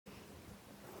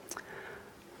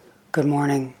Good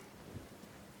morning,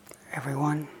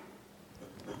 everyone.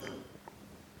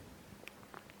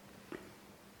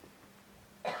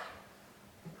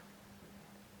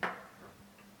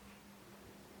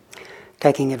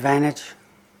 Taking advantage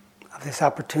of this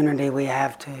opportunity we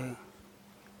have to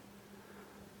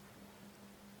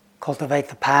cultivate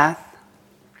the path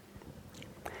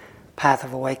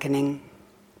of awakening.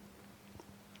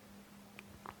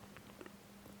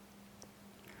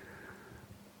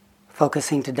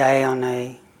 Focusing today on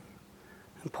an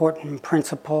important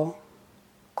principle,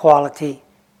 quality,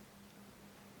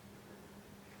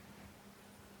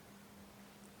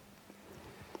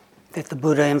 that the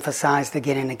Buddha emphasized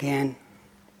again and again,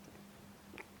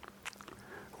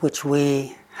 which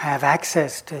we have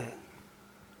access to.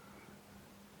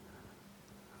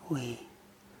 We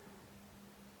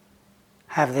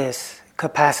have this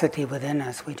capacity within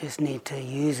us, we just need to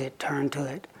use it, turn to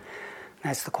it.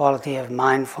 That's the quality of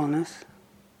mindfulness.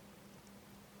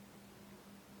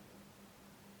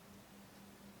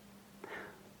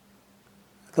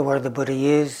 The word the Buddha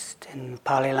used in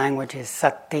Pali language is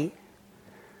sati,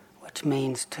 which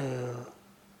means to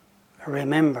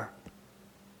remember.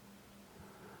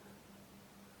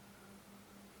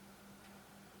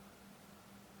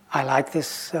 I like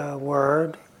this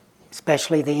word,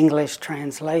 especially the English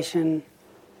translation,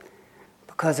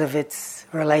 because of its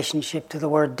relationship to the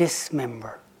word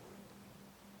dismember,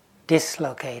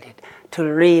 dislocated, to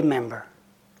remember,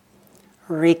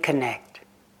 reconnect,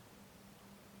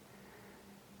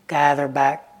 gather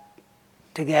back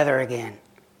together again.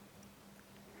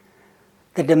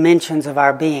 The dimensions of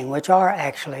our being, which are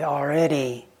actually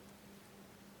already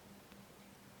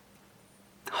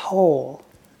whole,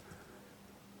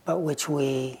 but which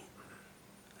we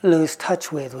lose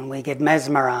touch with when we get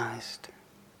mesmerized,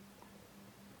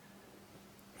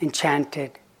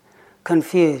 enchanted,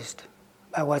 confused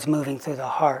by what's moving through the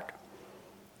heart.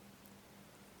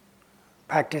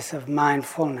 Practice of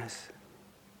mindfulness.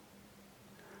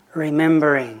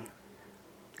 Remembering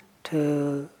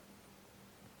to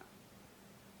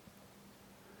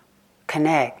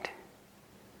connect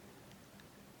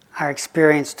our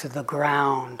experience to the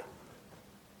ground,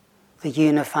 the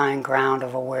unifying ground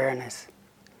of awareness.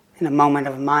 In a moment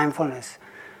of mindfulness,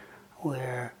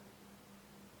 we're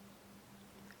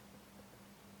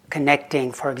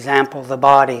connecting, for example, the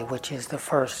body, which is the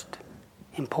first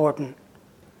important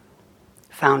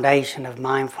foundation of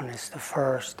mindfulness, the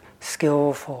first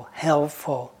skillful,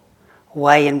 helpful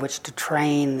way in which to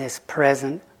train this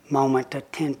present moment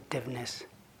attentiveness.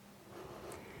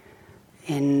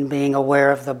 In being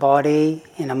aware of the body,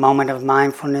 in a moment of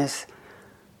mindfulness,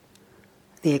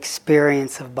 the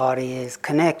experience of body is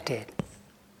connected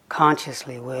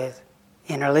consciously with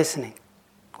inner listening,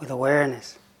 with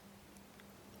awareness.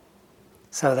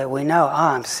 So that we know,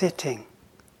 I'm sitting.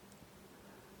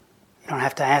 You don't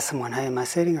have to ask someone, hey, am I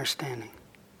sitting or standing?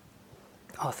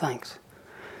 Oh, thanks.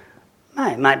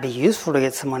 It might be useful to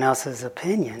get someone else's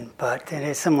opinion, but it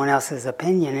is someone else's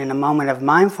opinion in a moment of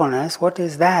mindfulness. What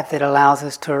is that allows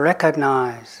us to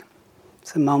recognize?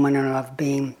 It's a moment of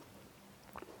being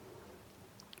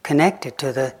connected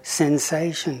to the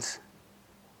sensations,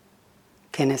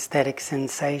 kinesthetic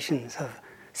sensations of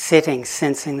sitting,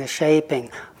 sensing the shaping,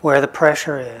 where the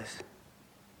pressure is.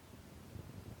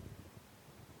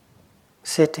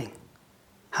 Sitting.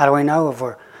 How do we know if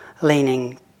we're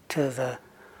leaning to the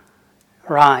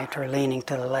right or leaning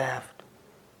to the left?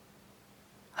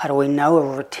 How do we know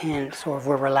if we're tense or if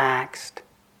we're relaxed?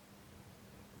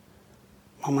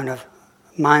 Moment of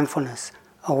mindfulness,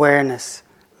 awareness,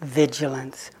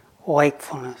 vigilance,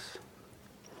 wakefulness.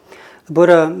 The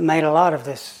Buddha made a lot of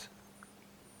this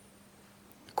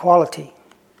quality.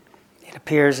 It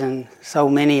appears in so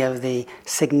many of the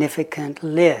significant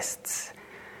lists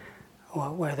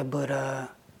where the Buddha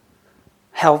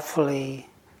helpfully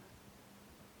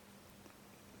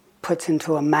puts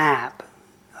into a map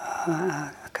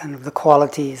kind of the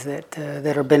qualities that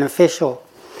are beneficial.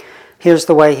 Here's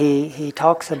the way he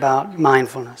talks about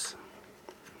mindfulness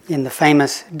in the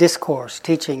famous discourse,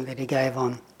 teaching that he gave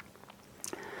on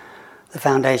the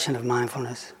foundation of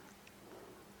mindfulness.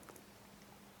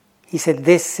 He said,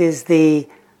 this is the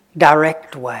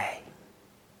direct way.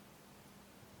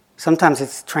 Sometimes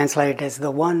it's translated as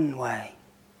the one way.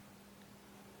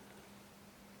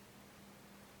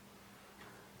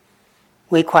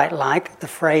 We quite like the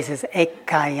phrases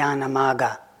ekayana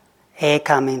magga.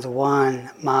 Eka means one,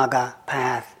 magga,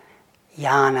 path,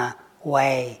 yana,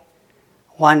 way,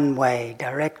 one way,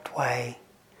 direct way,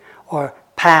 or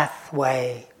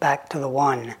pathway back to the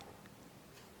one.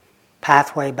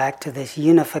 Pathway back to this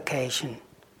unification,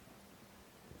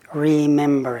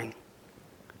 remembering.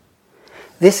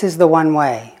 This is the one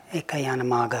way,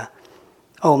 Ekayanamaga.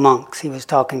 Oh, monks, he was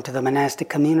talking to the monastic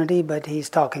community, but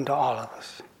he's talking to all of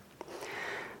us.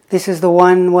 This is the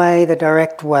one way, the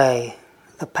direct way,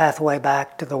 the pathway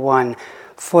back to the one,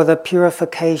 for the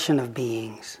purification of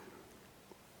beings,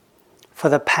 for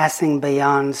the passing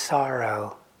beyond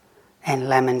sorrow and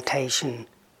lamentation,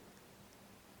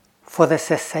 for the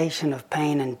cessation of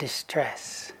pain and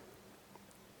distress,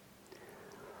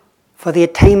 for the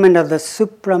attainment of the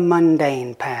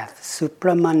supramundane path.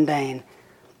 Supramundane,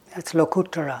 that's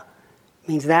lokuttara,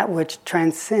 means that which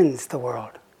transcends the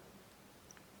world.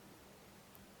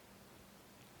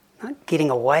 Not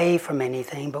getting away from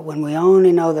anything, but when we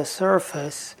only know the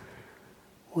surface,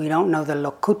 we don't know the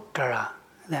lokuttara,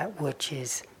 that which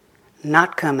is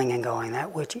not coming and going,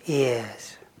 that which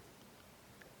is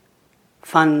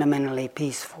fundamentally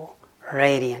peaceful,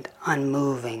 radiant,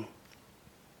 unmoving.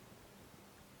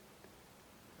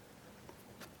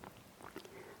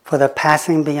 For the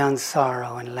passing beyond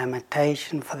sorrow and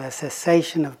lamentation, for the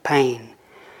cessation of pain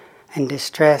and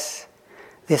distress,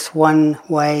 this one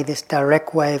way, this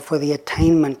direct way for the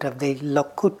attainment of the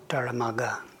lokuttara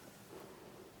magga,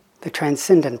 the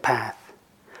transcendent path,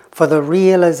 for the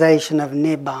realization of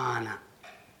nibbana.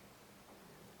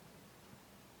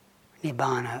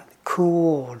 Nibbana,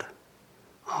 cooled.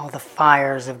 All the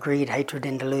fires of greed, hatred,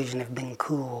 and delusion have been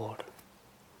cooled,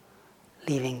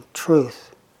 leaving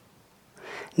truth.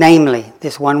 Namely,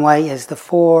 this one way is the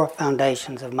four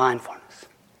foundations of mindfulness.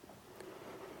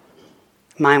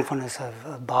 Mindfulness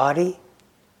of body,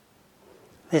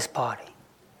 this body,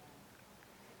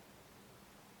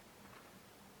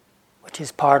 which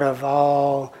is part of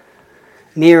all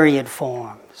myriad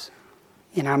forms.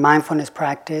 In our mindfulness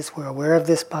practice, we're aware of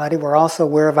this body, we're also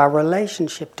aware of our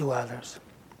relationship to others.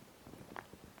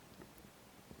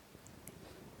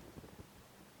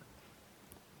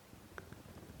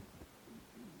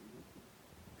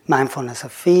 Mindfulness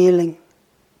of feeling,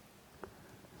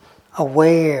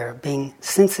 aware, being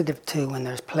sensitive to when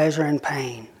there's pleasure and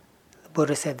pain. The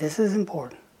Buddha said this is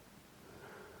important.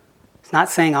 It's not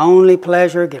saying only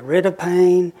pleasure, get rid of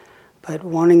pain, but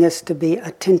wanting us to be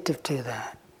attentive to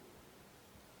that.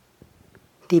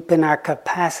 Deepen our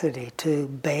capacity to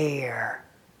bear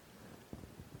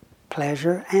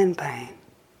pleasure and pain.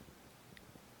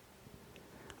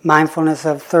 Mindfulness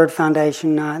of third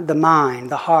foundation, the mind,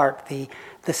 the heart, the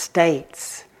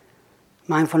states.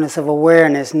 Mindfulness of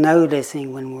awareness,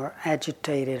 noticing when we're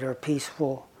agitated or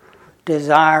peaceful,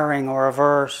 desiring or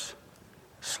averse,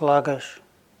 sluggish,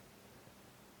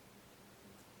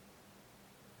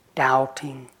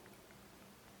 doubting.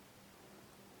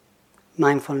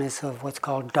 Mindfulness of what's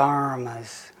called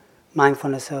dharmas,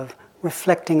 mindfulness of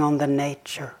reflecting on the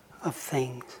nature of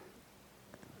things.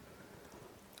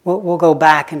 We'll go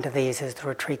back into these as the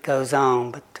retreat goes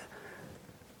on, but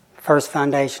first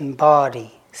foundation,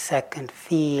 body. Second,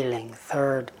 feeling.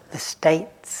 Third, the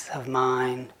states of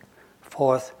mind.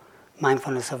 Fourth,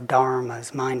 mindfulness of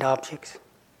dharmas, mind objects.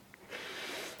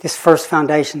 This first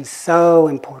foundation is so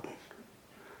important,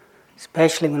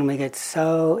 especially when we get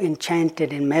so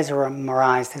enchanted and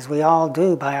mesmerized, as we all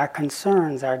do, by our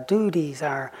concerns, our duties,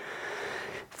 our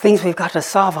things we've got to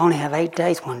solve. I only have 8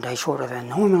 days, one day shorter than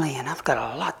normally, and I've got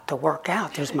a lot to work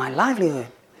out. There's my livelihood.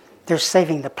 There's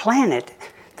saving the planet.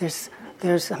 There's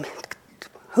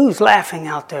who's laughing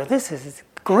out there? This is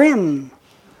grim.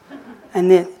 And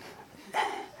then,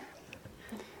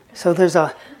 so there's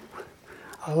a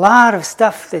lot of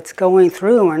stuff that's going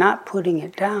through and we're not putting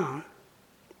it down.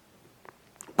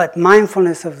 But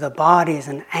mindfulness of the body is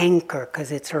an anchor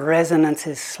because its resonance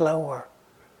is slower.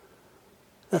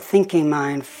 The thinking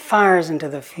mind fires into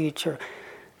the future,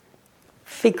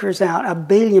 figures out a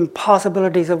billion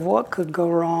possibilities of what could go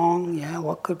wrong,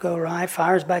 what could go right,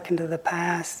 fires back into the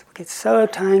past. We get so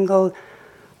tangled.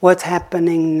 What's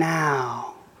happening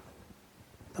now?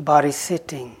 The body's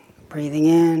sitting, breathing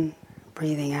in,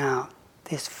 breathing out.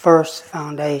 This first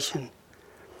foundation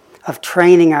of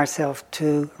training ourselves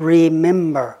to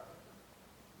remember,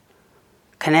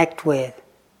 connect with.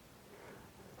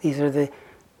 These are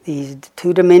these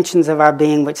two dimensions of our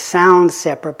being which sound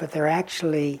separate, but they're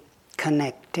actually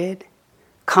connected,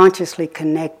 consciously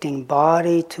connecting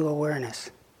body to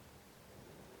awareness.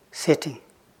 Sitting,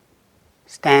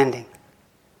 standing,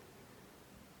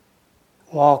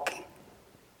 walking,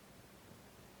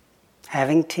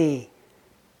 having tea,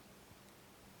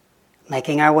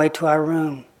 making our way to our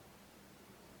room,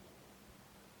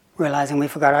 realizing we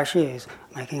forgot our shoes,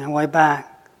 making our way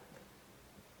back,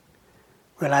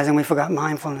 realizing we forgot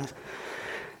mindfulness.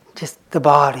 Just the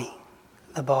body,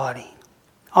 the body.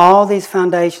 All these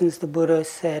foundations, the Buddha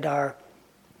said, are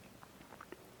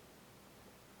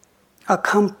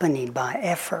accompanied by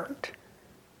effort.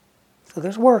 So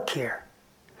there's work here.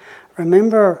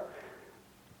 Remember,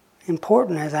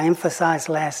 important, as I emphasized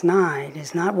last night,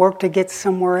 is not work to get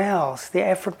somewhere else. The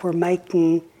effort we're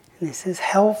making, and this is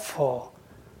helpful,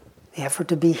 the effort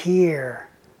to be here.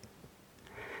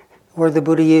 The word the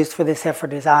Buddha used for this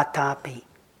effort is atapi.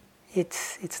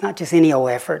 It's not just any old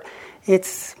effort.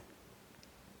 It's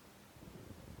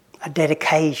a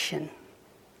dedication.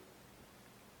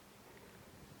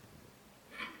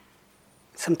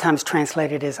 Sometimes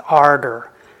translated as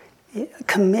ardor,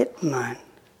 commitment,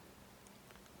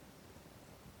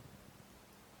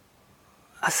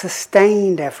 a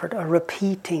sustained effort, a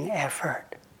repeating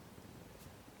effort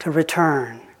to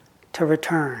return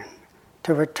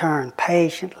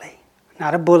patiently,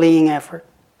 not a bullying effort,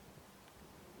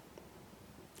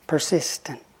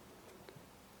 persistent.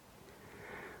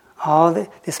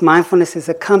 This mindfulness is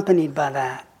accompanied by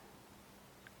that.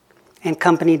 And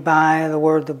accompanied by the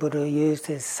word the Buddha used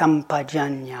is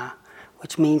sampajanya,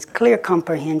 which means clear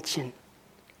comprehension.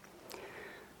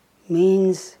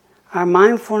 Means our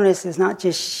mindfulness is not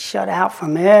just shut out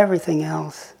from everything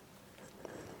else.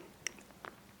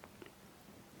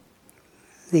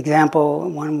 The example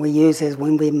one we use is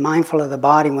when we're mindful of the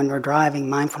body when we're driving,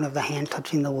 mindful of the hand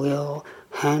touching the wheel,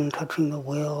 hand touching the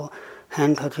wheel,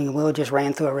 hand touching the wheel, just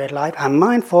ran through a red light. I'm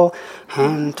mindful,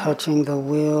 hand touching the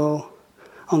wheel.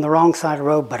 On the wrong side of the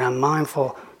road, but I'm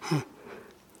mindful.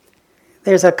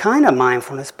 There's a kind of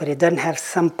mindfulness, but it doesn't have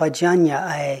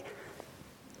sampajanya,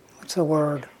 what's the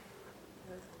word?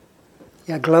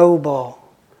 Yeah, global,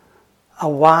 a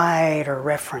wider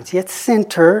reference. It's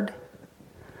centered,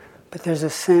 but there's a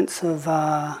sense of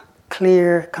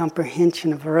clear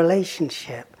comprehension of a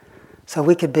relationship. So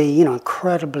we could be,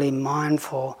 incredibly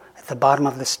mindful at the bottom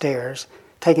of the stairs,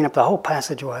 taking up the whole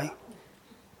passageway.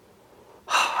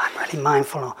 I'm really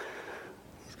mindful.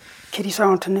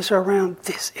 Kittisaro and Tanissa around.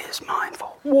 This is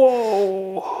mindful.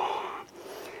 Whoa!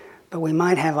 But we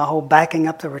might have a whole backing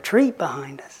up the retreat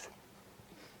behind us.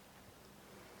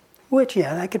 Which,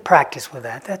 I could practice with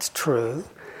that. That's true.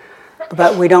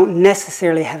 But we don't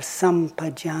necessarily have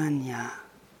sampajanya.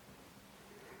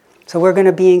 So we're going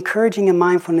to be encouraging a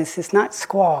mindfulness that's not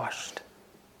squashed.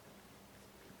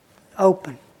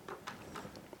 Open.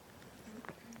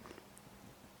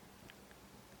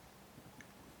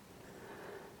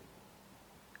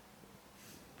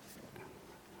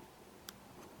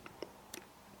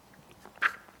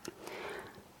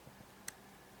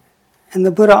 And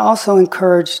the Buddha also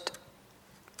encouraged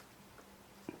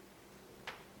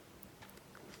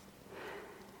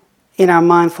in our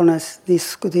mindfulness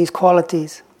these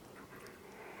qualities.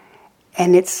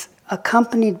 And it's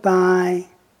accompanied by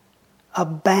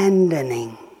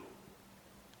abandoning,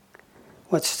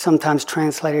 what's sometimes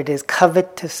translated as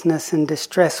covetousness and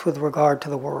distress with regard to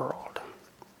the world.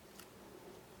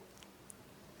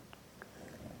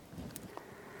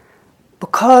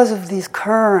 Because of these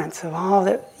currents of all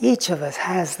that, each of us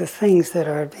has the things that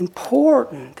are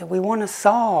important, that we want to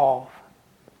solve.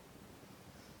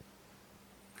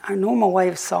 Our normal way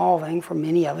of solving for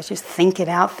many of us, just think it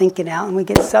out, and we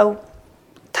get so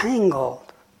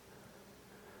tangled.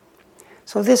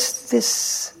 So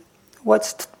this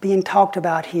what's being talked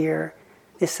about here,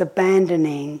 this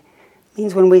abandoning,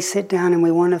 means when we sit down and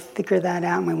we want to figure that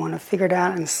out and we want to figure it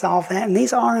out and solve that, and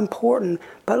these are important,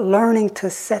 but learning to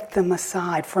set them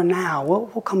aside for now. We'll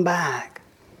come back.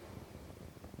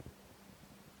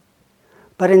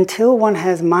 But until one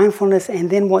has mindfulness and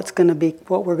then what's going to be,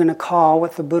 what we're going to call,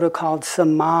 what the Buddha called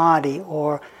samadhi,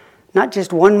 or not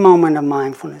just one moment of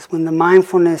mindfulness, when the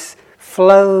mindfulness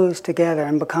flows together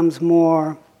and becomes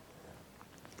more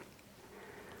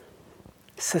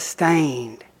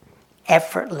sustained,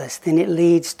 effortless, then it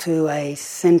leads to a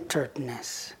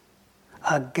centeredness,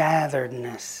 a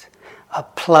gatheredness, a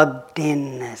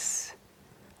plugged-inness,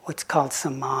 what's called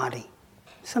samadhi.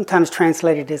 Sometimes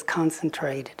translated as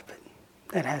concentrated, but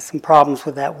that has some problems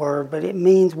with that word, but it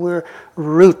means we're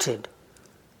rooted.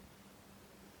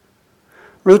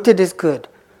 Rooted is good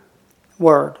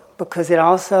word, because it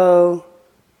also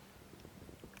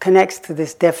connects to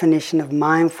this definition of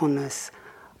mindfulness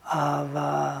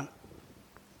of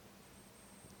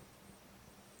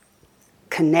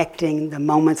connecting the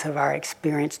moments of our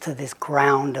experience to this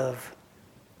ground of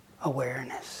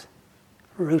awareness,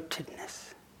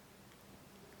 rootedness.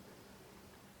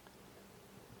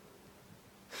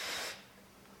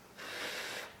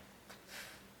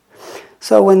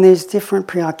 So when these different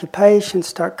preoccupations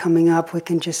start coming up, we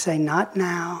can just say, not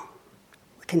now.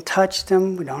 We can touch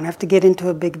them. We don't have to get into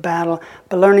a big battle,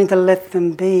 but learning to let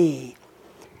them be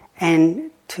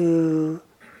and to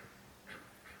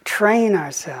train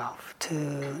ourselves to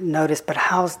notice, but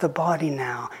how's the body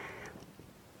now?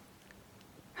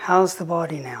 How's the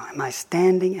body now? Am I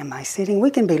standing? Am I sitting?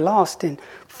 We can be lost in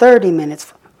 30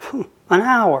 minutes, an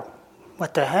hour,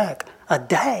 what the heck, a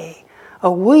day, a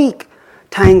week,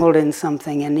 tangled in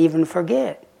something and even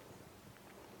forget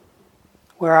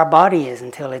where our body is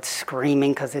until it's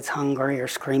screaming because it's hungry or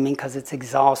screaming because it's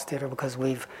exhausted or because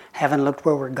we haven't looked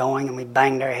where we're going and we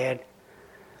banged our head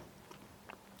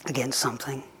against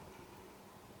something,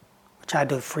 which I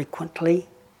do frequently.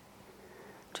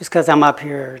 Just because I'm up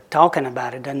here talking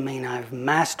about it doesn't mean I've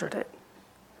mastered it.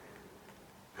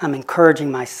 I'm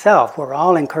encouraging myself. We're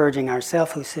all encouraging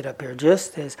ourselves who sit up here.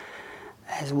 Just as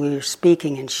we're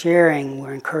speaking and sharing,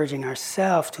 we're encouraging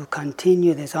ourselves to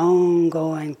continue this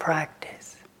ongoing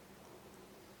practice.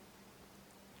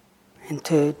 And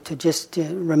to just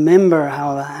remember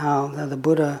how the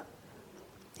Buddha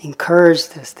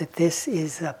encouraged us that this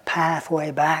is a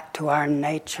pathway back to our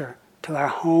nature, to our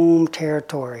home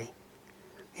territory.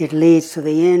 It leads to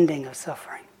the ending of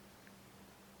suffering.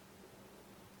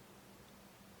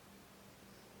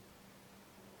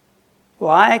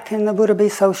 Why can the Buddha be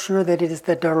so sure that it is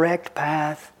the direct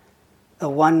path, the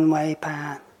one-way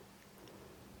path?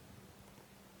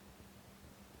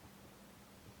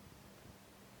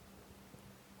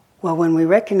 Well, when we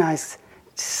recognize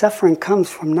suffering comes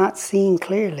from not seeing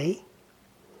clearly,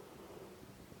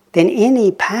 then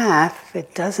any path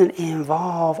that doesn't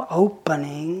involve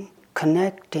opening,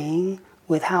 connecting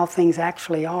with how things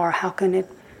actually are, how can it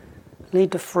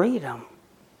lead to freedom?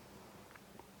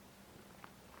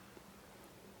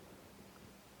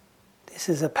 This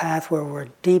is a path where we're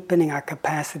deepening our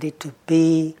capacity to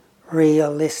be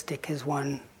realistic, as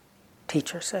one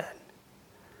teacher said.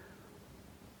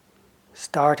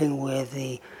 Starting with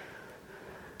the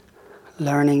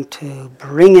learning to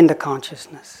bring into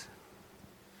consciousness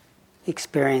the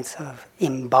experience of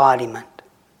embodiment.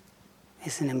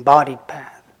 It's an embodied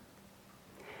path.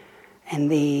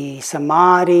 And the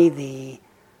samadhi, the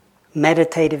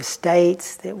meditative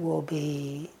states that we'll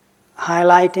be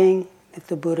highlighting, that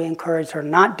the Buddha encouraged, are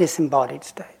not disembodied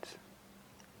states.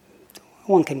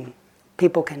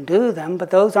 People can do them,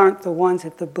 but those aren't the ones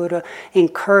that the Buddha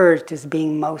encouraged as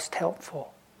being most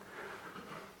helpful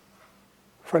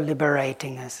for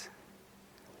liberating us.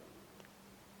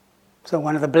 So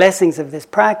one of the blessings of this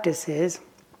practice is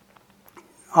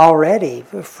already,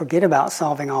 forget about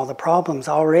solving all the problems,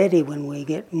 already when we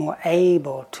get more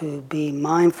able to be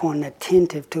mindful and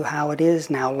attentive to how it is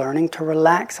now, learning to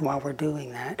relax while we're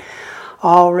doing that,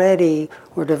 already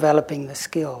we're developing the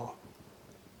skill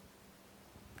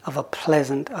of a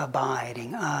pleasant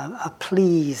abiding, a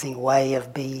pleasing way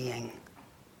of being.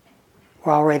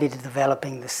 We're already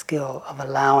developing the skill of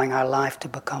allowing our life to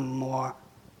become more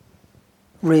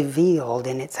revealed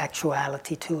in its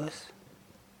actuality to us.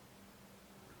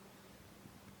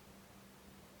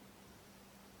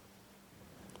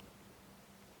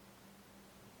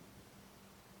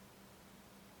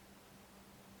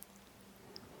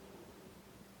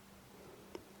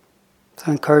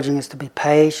 So encouraging us to be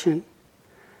patient,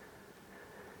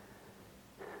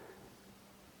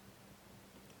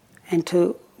 and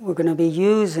we're going to be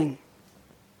using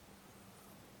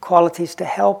qualities to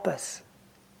help us.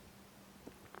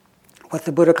 What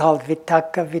the Buddha called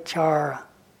vitakka vichara,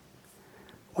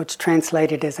 which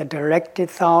translated as a directed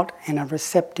thought and a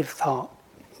receptive thought.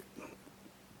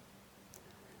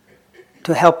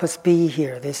 To help us be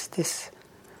here. This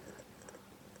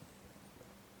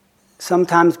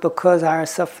sometimes because our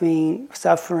suffering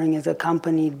is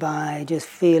accompanied by just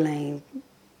feeling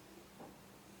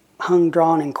hung,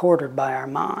 drawn, and quartered by our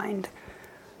mind.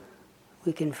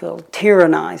 We can feel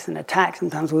tyrannized and attacked.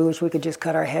 Sometimes we wish we could just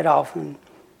cut our head off and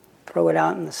throw it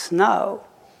out in the snow,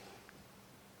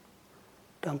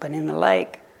 dump it in the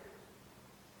lake,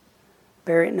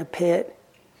 bury it in a pit.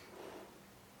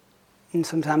 And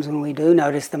sometimes when we do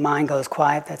notice the mind goes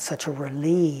quiet, that's such a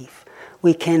relief.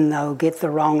 We can, though, get the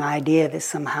wrong idea that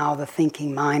somehow the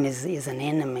thinking mind is an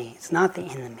enemy. It's not the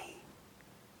enemy.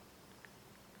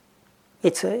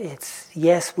 It's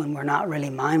yes, when we're not really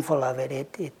mindful of it,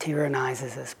 it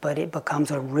tyrannizes us, but it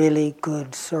becomes a really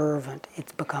good servant.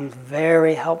 It becomes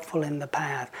very helpful in the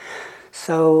path.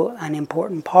 So an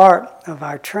important part of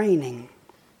our training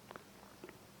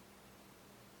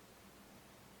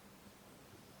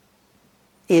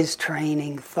is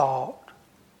training thought.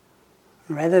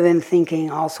 Rather than thinking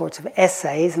all sorts of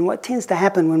essays, and what tends to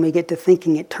happen when we get to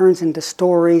thinking, it turns into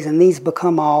stories, and these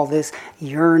become all this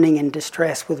yearning and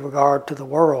distress with regard to the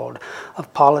world,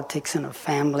 of politics and of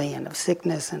family and of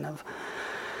sickness and of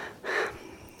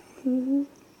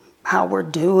how we're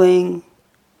doing.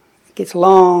 It gets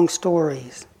long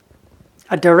stories.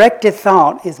 A directed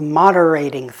thought is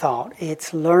moderating thought.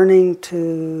 It's learning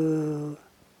to,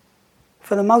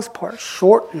 for the most part,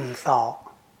 shorten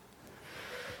thought,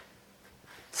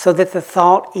 so that the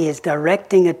thought is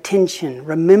directing attention,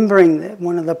 remembering that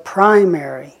one of the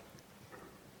primary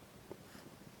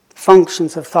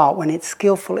functions of thought, when it's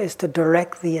skillful, is to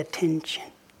direct the attention.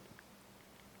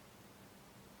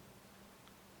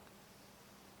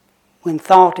 When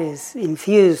thought is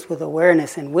infused with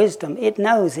awareness and wisdom, it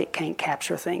knows it can't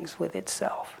capture things with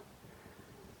itself.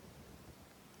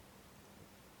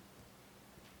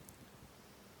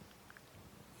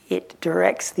 It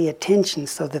directs the attention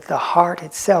so that the heart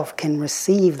itself can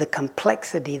receive the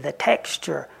complexity, the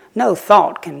texture. No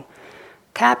thought can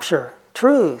capture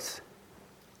truth.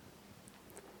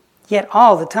 Yet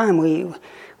all the time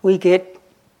we get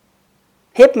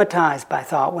hypnotized by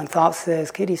thought. When thought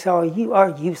says, Kittisaro, you are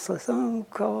useless. Oh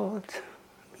God,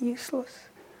 I'm useless.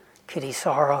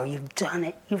 Kittisaro, you've done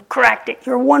it. You've cracked it.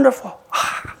 You're wonderful.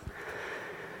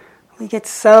 We get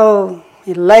so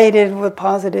elated with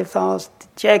positive thoughts,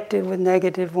 dejected with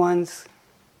negative ones,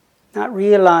 not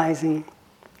realizing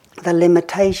the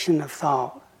limitation of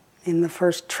thought. In the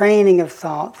first training of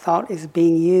thought, thought is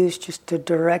being used just to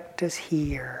direct us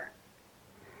here,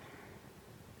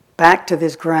 back to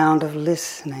this ground of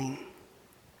listening.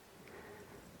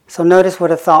 So notice what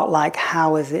a thought like,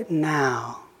 how is it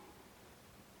now?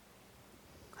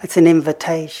 It's an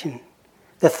invitation.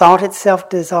 The thought itself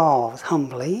dissolves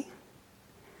humbly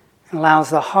and allows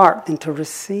the heart then to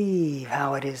receive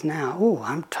how it is now. Ooh,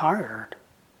 I'm tired.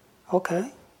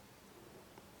 Okay.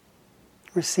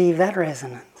 Receive that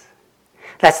resonance.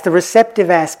 That's the receptive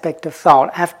aspect of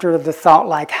thought. After the thought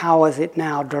like, how is it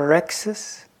now, directs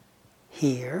us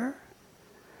here,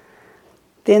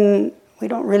 then we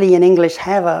don't really in English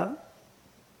have a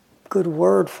good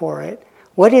word for it.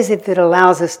 What is it that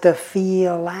allows us to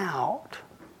feel out?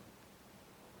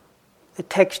 The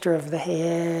texture of the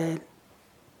head,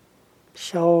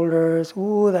 shoulders,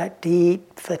 ooh, that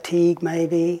deep fatigue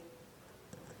maybe.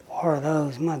 Or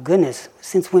those, my goodness,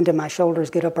 since when did my shoulders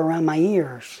get up around my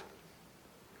ears?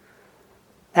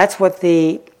 That's what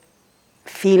the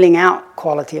feeling out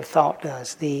quality of thought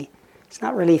does. It's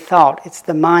not really thought, it's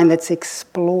the mind that's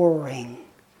exploring,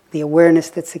 the awareness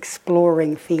that's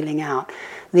exploring feeling out.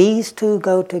 These two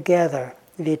go together,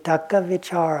 vitaka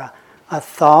vichara, a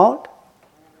thought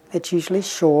that's usually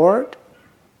short,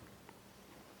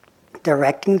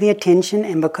 directing the attention,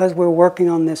 and because we're working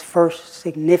on this first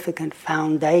significant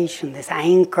foundation, this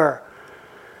anchor,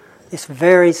 this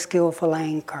very skillful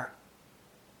anchor,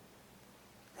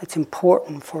 that's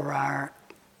important for our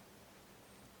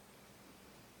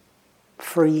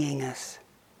freeing us,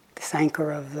 this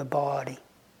anchor of the body.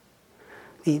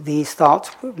 These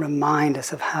thoughts remind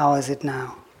us of how is it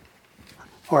now.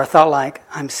 Or a thought like,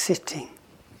 I'm sitting.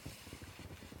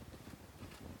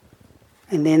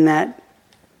 And then that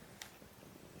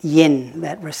yin,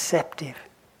 that receptive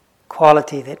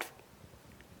quality that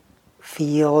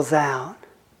feels out.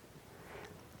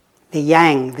 The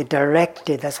yang, the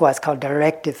directed, that's why it's called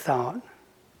directed thought,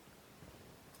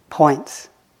 points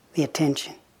the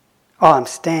attention. Oh, I'm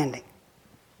standing.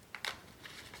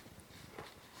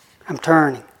 I'm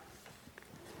turning.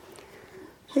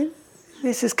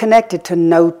 This is connected to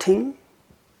noting.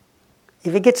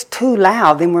 If it gets too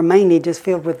loud, then we're mainly just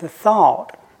filled with the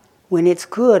thought. When it's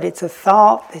good, it's a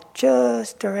thought that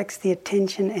just directs the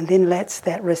attention and then lets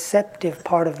that receptive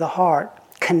part of the heart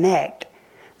connect.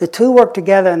 The two work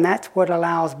together, and that's what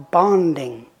allows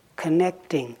bonding,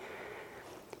 connecting.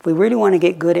 If we really want to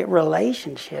get good at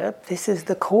relationship, this is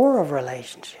the core of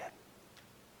relationship.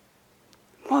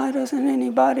 Why doesn't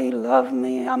anybody love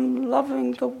me? I'm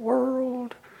loving the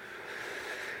world.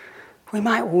 We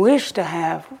might wish to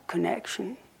have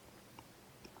connection.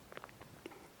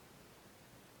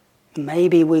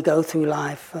 Maybe we go through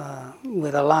life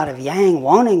with a lot of yang,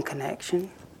 wanting connection.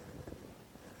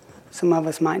 Some of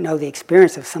us might know the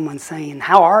experience of someone saying,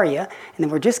 how are you? And then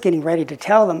we're just getting ready to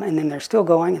tell them, and then they're still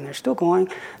going, and they're still going,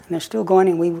 and they're still going,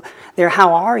 and their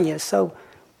how are you so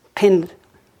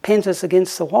pins us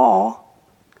against the wall,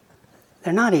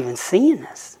 they're not even seeing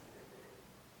us.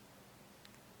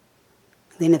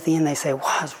 Then at the end they say,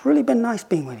 wow, it's really been nice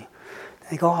being with you.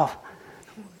 They go off.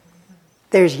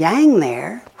 There's yang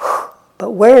there,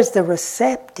 but where's the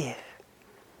receptive?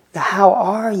 The how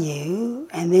are you,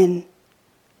 and then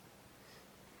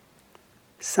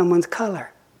someone's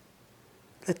color,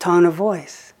 the tone of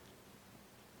voice,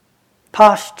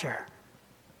 posture,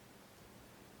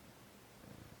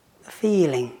 the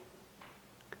feeling.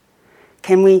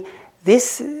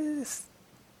 This is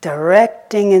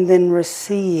directing and then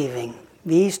receiving,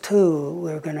 these two,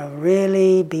 we're going to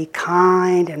really be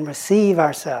kind and receive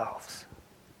ourselves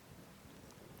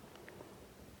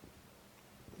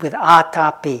with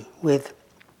atapi, with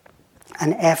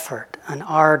an effort, an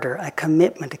ardor, a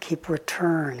commitment to keep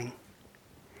returning.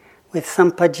 With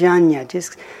sampajanya,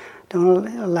 just don't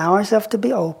allow ourselves to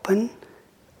be open,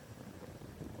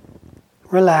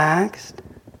 relaxed,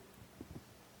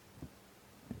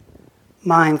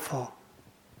 mindful.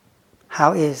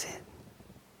 How is it?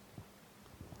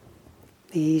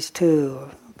 These two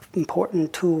are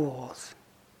important tools.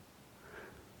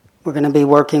 We're going to be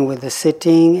working with the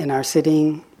sitting, in our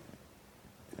sitting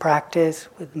practice,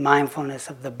 with mindfulness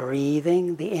of the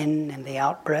breathing, the in and the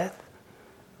out breath,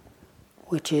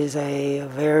 which is a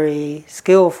very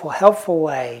skillful, helpful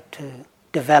way to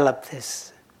develop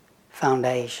this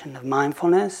foundation of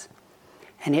mindfulness.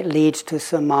 And it leads to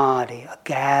samadhi, a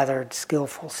gathered,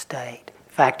 skillful state.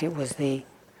 In fact, it was we'll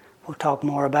talk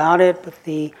more about it, but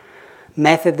the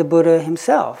method the Buddha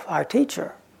himself, our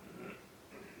teacher,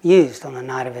 used on the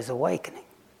night of his awakening.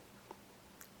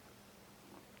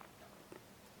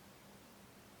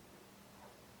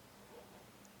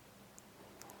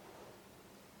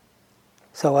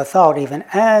 So a thought, even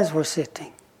as we're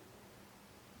sitting,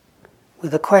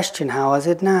 with a question, how is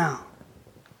it now?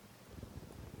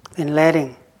 Then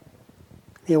letting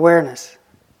the awareness,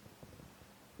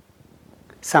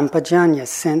 sampajanya,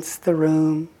 sense the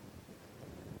room,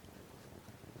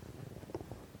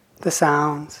 the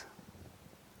sounds,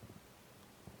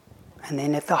 and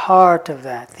then at the heart of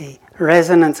that, the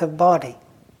resonance of body.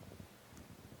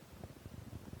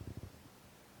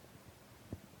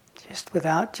 Just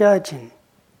without judging,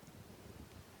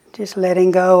 just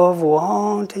letting go of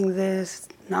wanting this,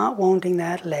 not wanting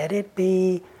that, let it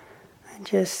be, and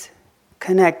just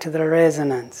connect to the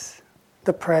resonance,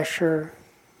 the pressure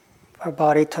of our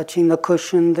body touching the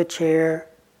cushion, the chair,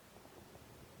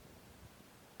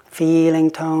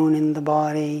 feeling tone in the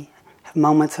body, have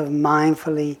moments of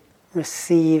mindfully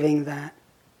receiving that,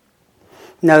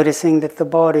 noticing that the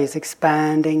body is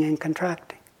expanding and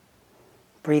contracting,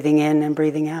 breathing in and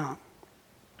breathing out.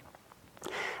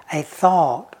 A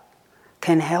thought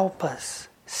can help us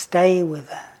stay with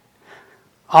that.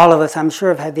 All of us, I'm sure,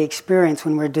 have had the experience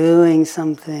when we're doing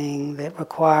something that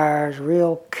requires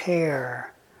real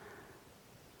care,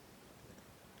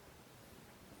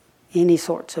 any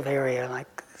sorts of area, like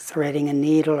threading a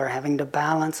needle or having to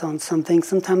balance on something.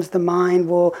 Sometimes the mind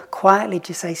will quietly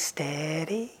just say,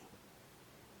 steady,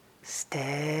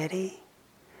 steady.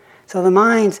 So the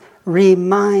mind's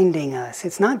reminding us.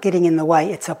 It's not getting in the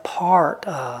way. It's a part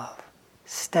of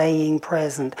staying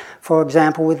present. For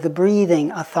example, with the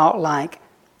breathing, a thought like,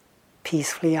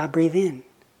 peacefully I breathe in.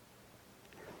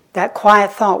 That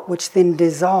quiet thought, which then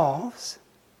dissolves,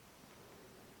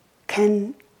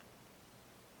 can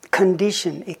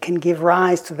condition, it can give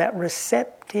rise to that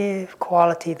receptive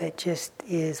quality that just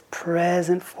is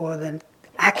present for the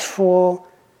actual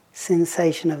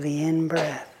sensation of the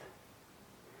in-breath.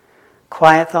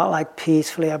 Quiet thought like,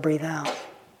 peacefully I breathe out.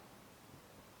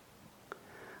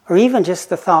 Or even just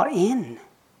the thought in.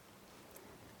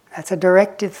 That's a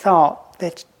directed thought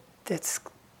that's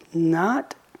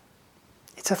not,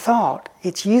 it's a thought.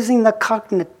 It's using the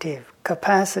cognitive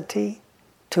capacity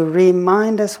to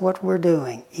remind us what we're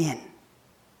doing. In.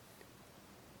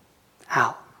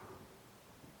 Out.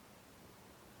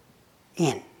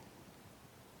 In.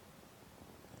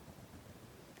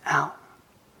 Out.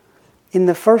 In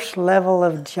the first level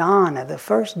of jhana, the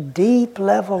first deep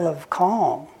level of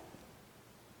calm,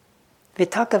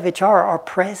 vitaka vichara are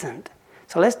present.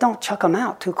 So let's don't chuck them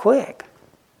out too quick.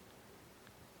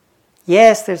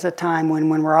 Yes, there's a time when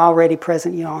we're already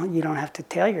present, you don't have to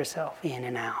tell yourself in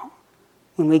and out.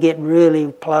 When we get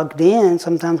really plugged in,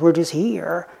 sometimes we're just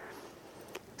here.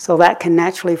 So that can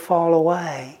naturally fall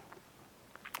away.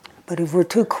 But if we're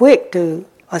too quick to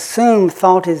assume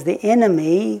thought is the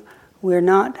enemy, we've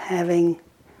knocked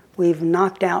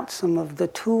out some of the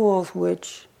tools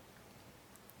which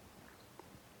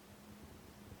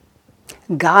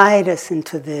guide us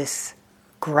into this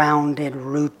grounded,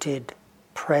 rooted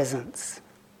presence.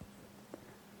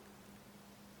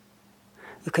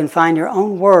 You can find your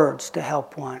own words to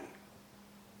help one.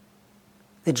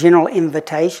 The general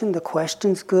invitation, the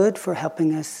question's good for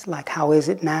helping us, like, how is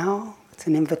it now? It's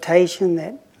an invitation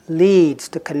that leads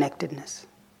to connectedness.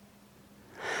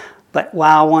 But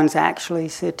while one's actually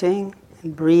sitting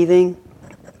and breathing,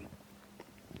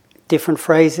 different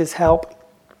phrases help.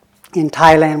 In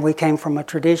Thailand, we came from a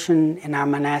tradition, in our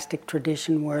monastic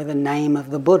tradition, where the name of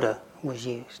the Buddha was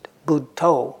used.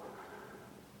 Buddho.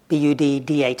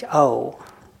 B-U-D-D-H-O.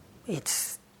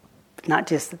 It's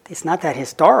it's not that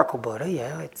historical Buddha,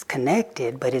 it's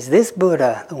connected, but is this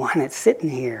Buddha the one that's sitting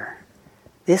here?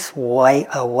 This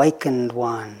awakened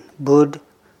one, Bud,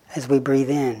 as we breathe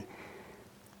in,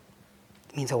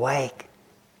 means awake,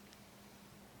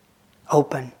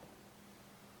 open,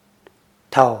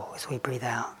 To, as we breathe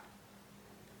out.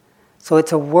 So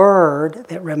it's a word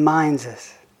that reminds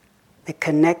us, that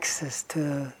connects us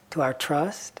to our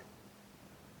trust,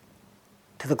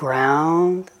 to the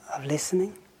ground of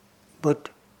listening. But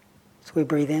as we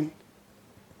breathe in,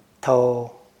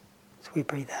 To, as we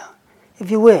breathe out. If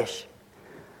you wish,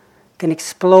 you can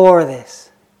explore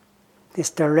this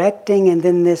directing and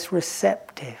then this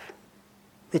receptive.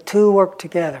 The two work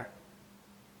together.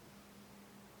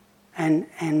 And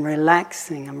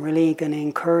relaxing, I'm really going to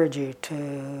encourage you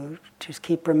to just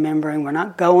keep remembering we're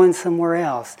not going somewhere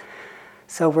else.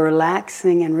 So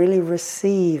relaxing and really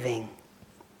receiving.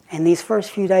 And these first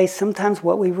few days, sometimes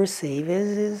what we receive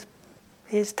is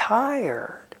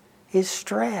tired, is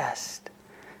stressed.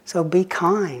 So be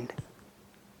kind.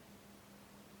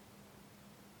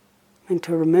 And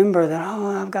to remember that,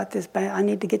 I've got this bad, I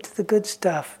need to get to the good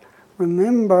stuff.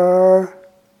 Remember,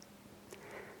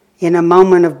 in a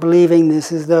moment of believing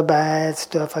this is the bad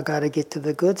stuff, I got to get to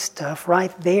the good stuff,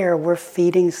 right there we're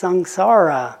feeding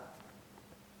samsara.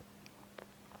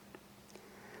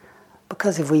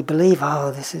 Because if we believe,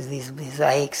 this is these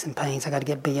aches and pains, I got to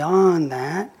get beyond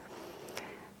that,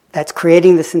 that's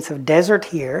creating the sense of desert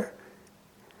here.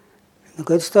 The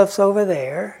good stuff's over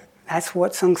there. That's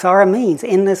what samsara means,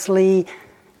 endlessly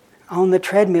on the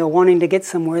treadmill wanting to get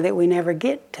somewhere that we never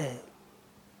get to.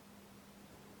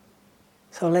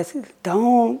 So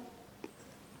don't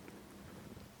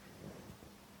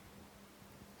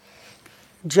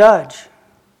judge.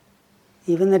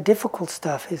 Even the difficult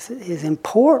stuff is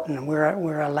important.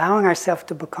 We're allowing ourselves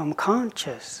to become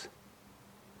conscious.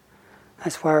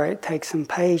 That's where it takes some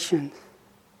patience.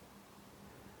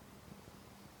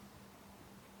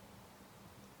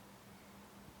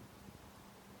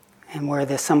 And where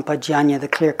the sampajanya, the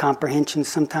clear comprehension,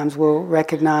 sometimes we'll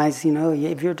recognize,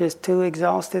 if you're just too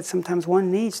exhausted, sometimes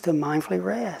one needs to mindfully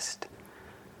rest.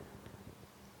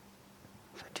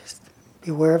 So just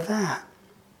be aware of that.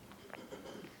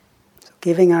 So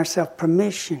giving ourselves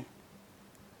permission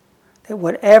that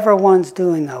whatever one's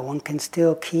doing, though, one can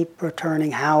still keep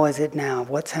returning, how is it now?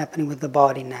 What's happening with the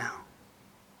body now?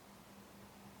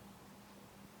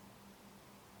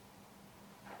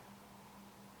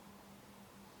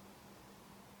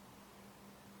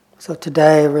 So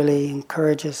today really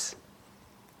encourages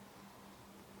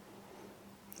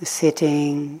the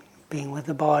sitting, being with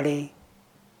the body,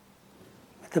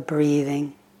 with the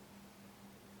breathing,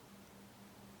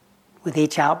 with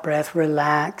each out-breath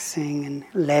relaxing and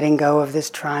letting go of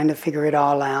this trying to figure it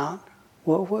all out.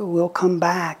 We'll come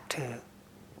back to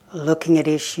looking at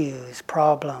issues,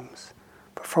 problems.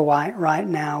 But for right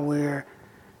now we're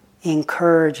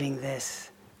encouraging this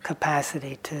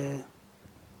capacity to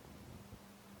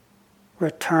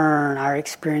return our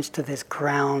experience to this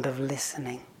ground of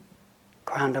listening,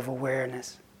 ground of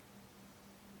awareness.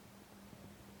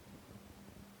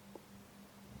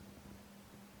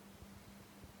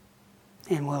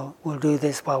 And we'll do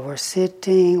this while we're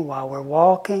sitting, while we're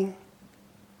walking.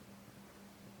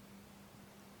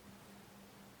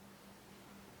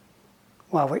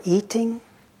 While we're eating.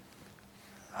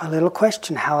 A little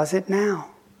question, how is it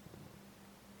now?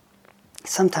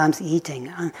 Sometimes eating,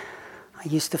 I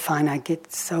used to find I'd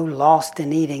get so lost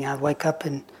in eating, I'd wake up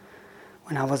and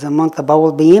when I was a monk, the bowl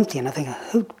would be empty, and I think,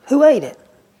 who ate it?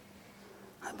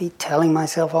 I'd be telling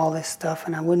myself all this stuff,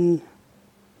 and I wouldn't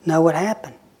know what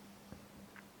happened.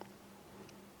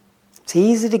 It's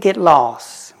easy to get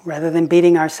lost. Rather than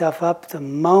beating ourselves up, the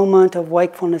moment of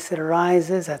wakefulness that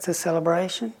arises, that's a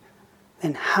celebration.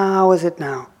 Then how is it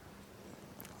now?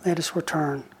 Let us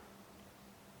return.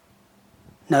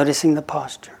 Noticing the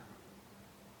posture.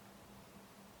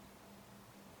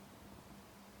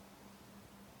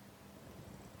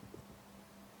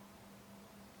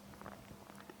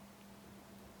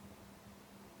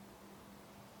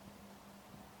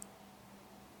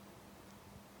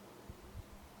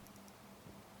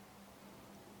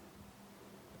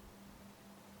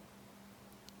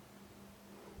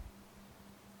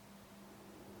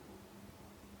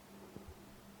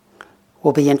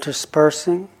 We'll be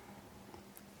interspersing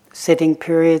sitting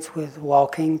periods with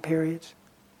walking periods.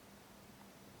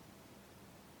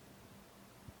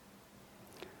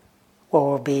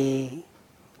 Or we'll be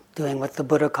doing what the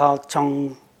Buddha called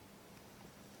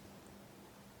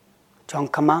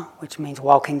Chongkama, which means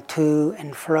walking to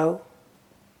and fro.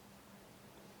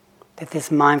 That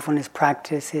this mindfulness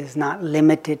practice is not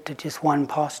limited to just one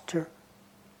posture.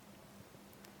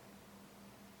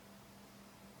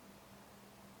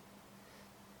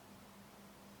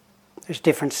 There's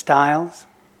different styles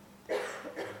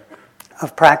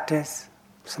of practice.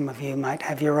 Some of you might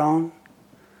have your own.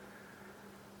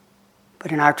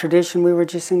 But in our tradition, we were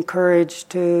just encouraged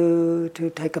to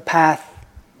take a path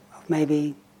of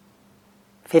maybe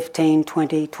 15,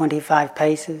 20, 25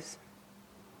 paces.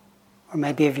 Or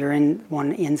maybe if you're in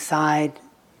one inside,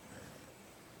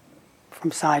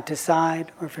 from side to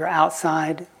side, or if you're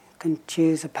outside, you can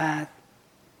choose a path.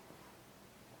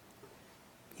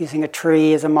 Using a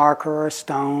tree as a marker, or a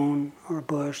stone, or a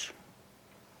bush,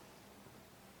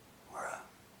 or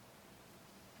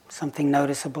something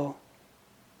noticeable.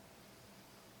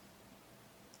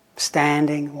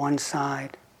 Standing one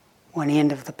side, one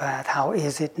end of the path. How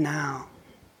is it now?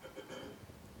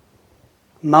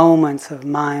 Moments of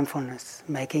mindfulness,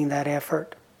 making that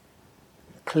effort.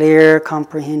 Clear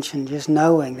comprehension, just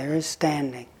knowing there is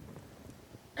standing.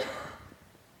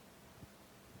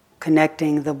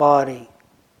 Connecting the body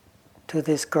to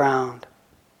this ground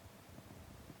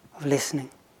of listening.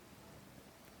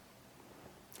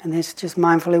 And this just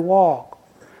mindfully walk.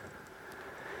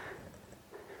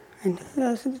 And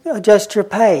adjust your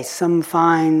pace. Some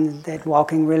find that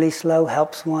walking really slow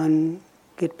helps one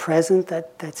get present.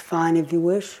 That's fine if you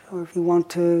wish. Or if you want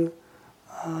to,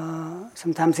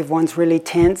 sometimes if one's really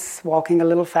tense, walking a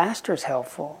little faster is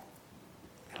helpful.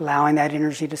 Allowing that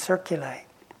energy to circulate.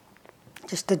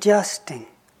 Just adjusting.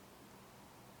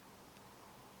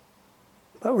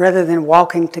 But rather than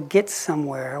walking to get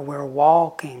somewhere, we're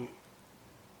walking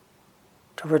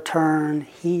to return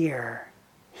here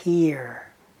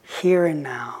and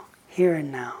now, here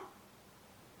and now.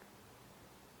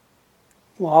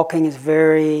 Walking is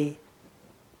very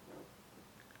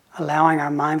allowing our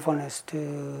mindfulness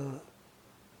to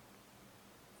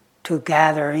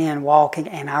gather in. Walking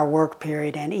and our work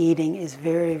period and eating is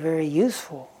very, very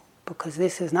useful, because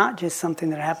this is not just something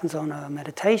that happens on a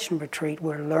meditation retreat.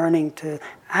 We're learning to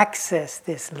access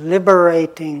this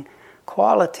liberating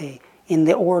quality in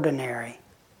the ordinary.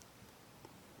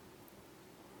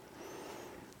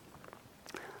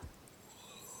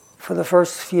 For the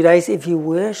first few days, if you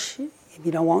wish, if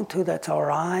you don't want to, that's all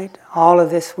right. All of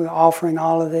this, we're offering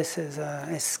all of this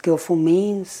as skillful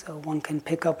means, so one can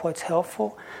pick up what's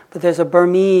helpful. But there's a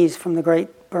Burmese, from the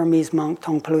great Burmese monk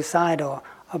Tongplu Sayadaw,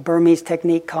 a Burmese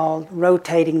technique called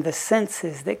rotating the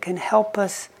senses that can help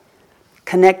us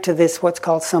connect to this, what's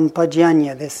called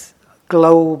sampajanya, this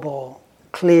global,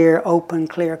 clear, open,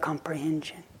 clear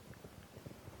comprehension.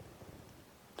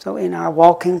 So in our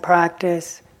walking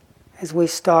practice, as we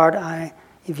start,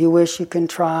 if you wish, you can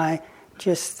try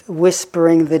just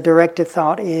whispering. The directed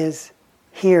thought is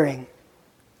hearing.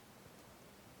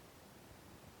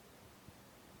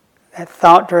 That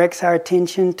thought directs our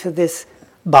attention to this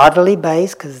bodily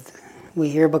base, because we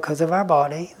hear because of our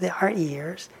body, our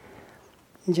ears.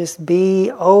 And just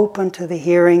be open to the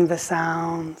hearing, the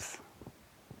sounds.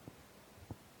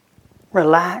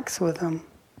 Relax with them.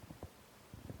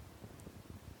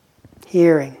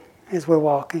 Hearing as we're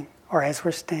walking or as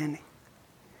we're standing.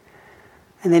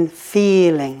 And then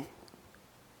feeling,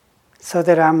 so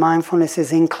that our mindfulness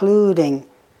is including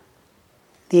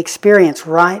the experience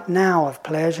right now of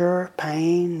pleasure,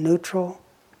 pain, neutral.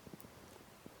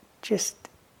 Just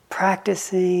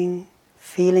practicing,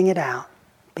 feeling it out,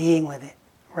 being with it,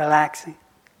 relaxing.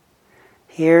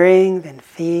 Hearing, then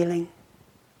feeling.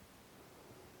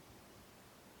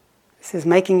 This is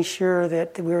making sure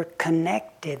that we're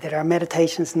connected, that our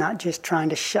meditation's not just trying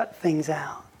to shut things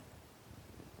out.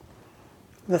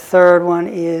 The third one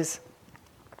is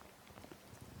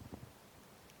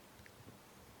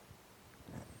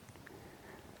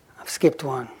I've skipped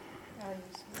one.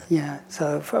 Yeah,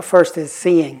 so first is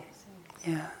seeing.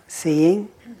 Yeah, seeing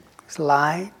is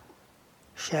light,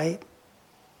 shape.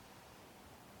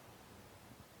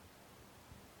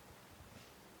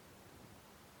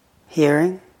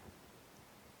 Hearing,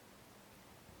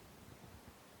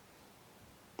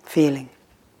 feeling.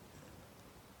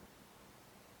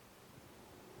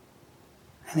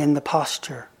 And then the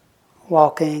posture,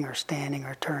 walking or standing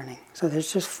or turning. So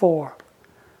there's just 4.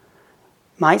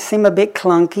 Might seem a bit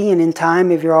clunky, and in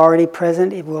time, if you're already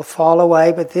present, it will fall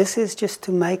away. But this is just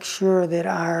to make sure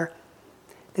that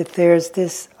there's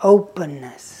this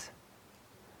openness.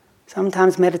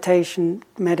 Sometimes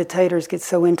meditators get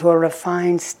so into a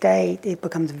refined state, it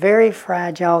becomes very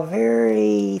fragile,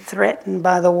 very threatened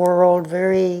by the world,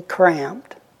 very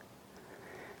cramped.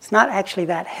 It's not actually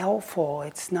that helpful.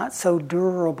 It's not so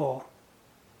durable.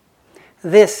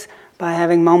 This, by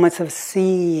having moments of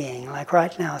seeing, like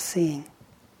right now, seeing.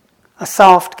 A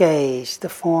soft gaze, the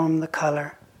form, the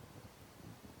color.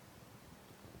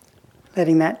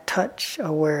 Letting that touch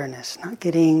awareness,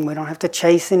 we don't have to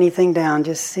chase anything down,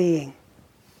 just seeing.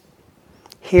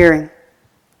 Hearing.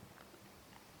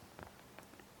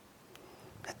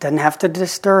 It doesn't have to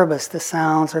disturb us. The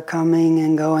sounds are coming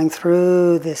and going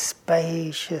through this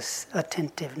spacious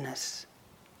attentiveness,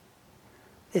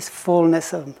 this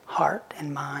fullness of heart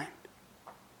and mind.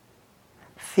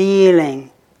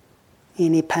 Feeling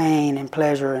any pain and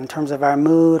pleasure in terms of our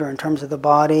mood or in terms of the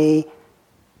body,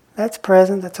 that's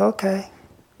present, that's okay.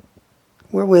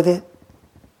 We're with it.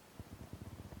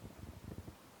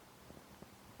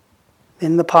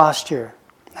 In the posture,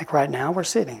 like right now we're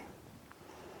sitting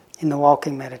in the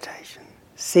walking meditation,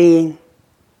 seeing,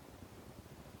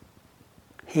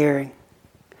 hearing,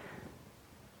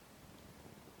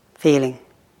 feeling,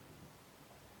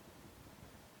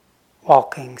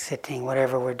 walking, sitting,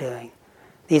 whatever we're doing.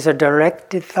 These are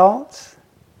directed thoughts,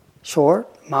 short,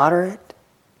 moderate,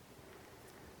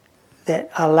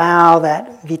 that allow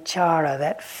that vichara,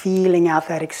 that feeling out,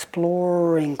 that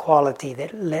exploring quality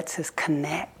that lets us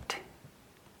connect.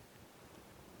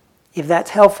 If that's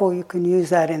helpful, you can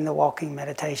use that in the walking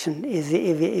meditation. If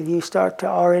you start to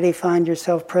already find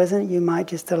yourself present, you might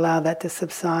just allow that to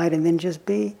subside and then just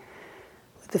be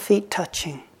with the feet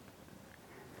touching.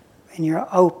 And you're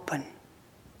open.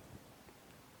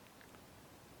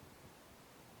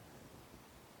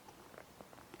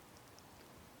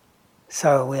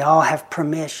 So we all have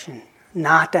permission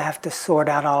not to have to sort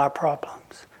out all our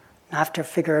problems, not have to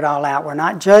figure it all out. We're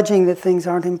not judging that things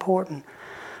aren't important,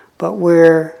 but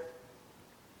we're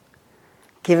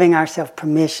giving ourselves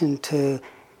permission to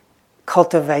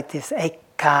cultivate this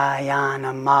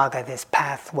ekayana magga, this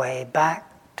pathway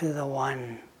back to the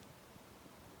one,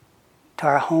 to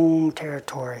our home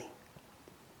territory,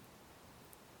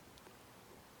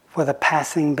 for the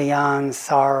passing beyond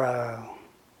sorrow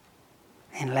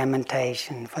and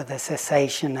lamentation, for the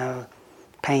cessation of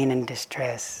pain and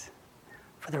distress,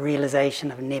 for the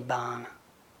realization of nibbana.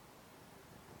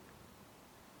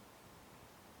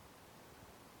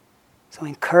 So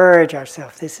encourage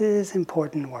ourselves. This is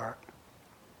important work.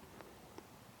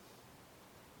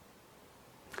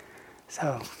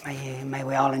 So may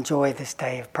we all enjoy this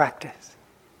day of practice.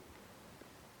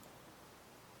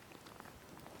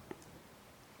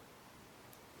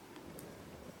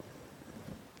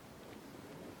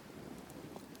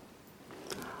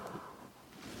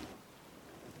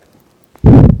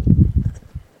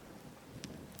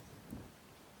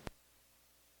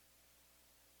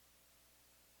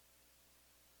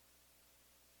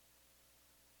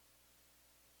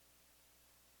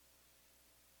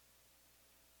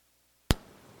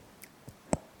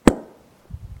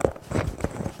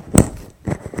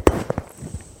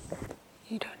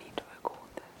 You don't need to record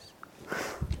this.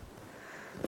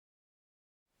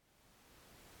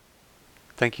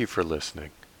 Thank you for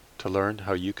listening. To learn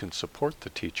how you can support the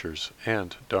teachers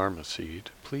and Dharma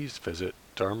Seed, please visit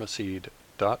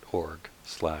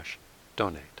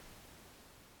dharmaseed.org/donate.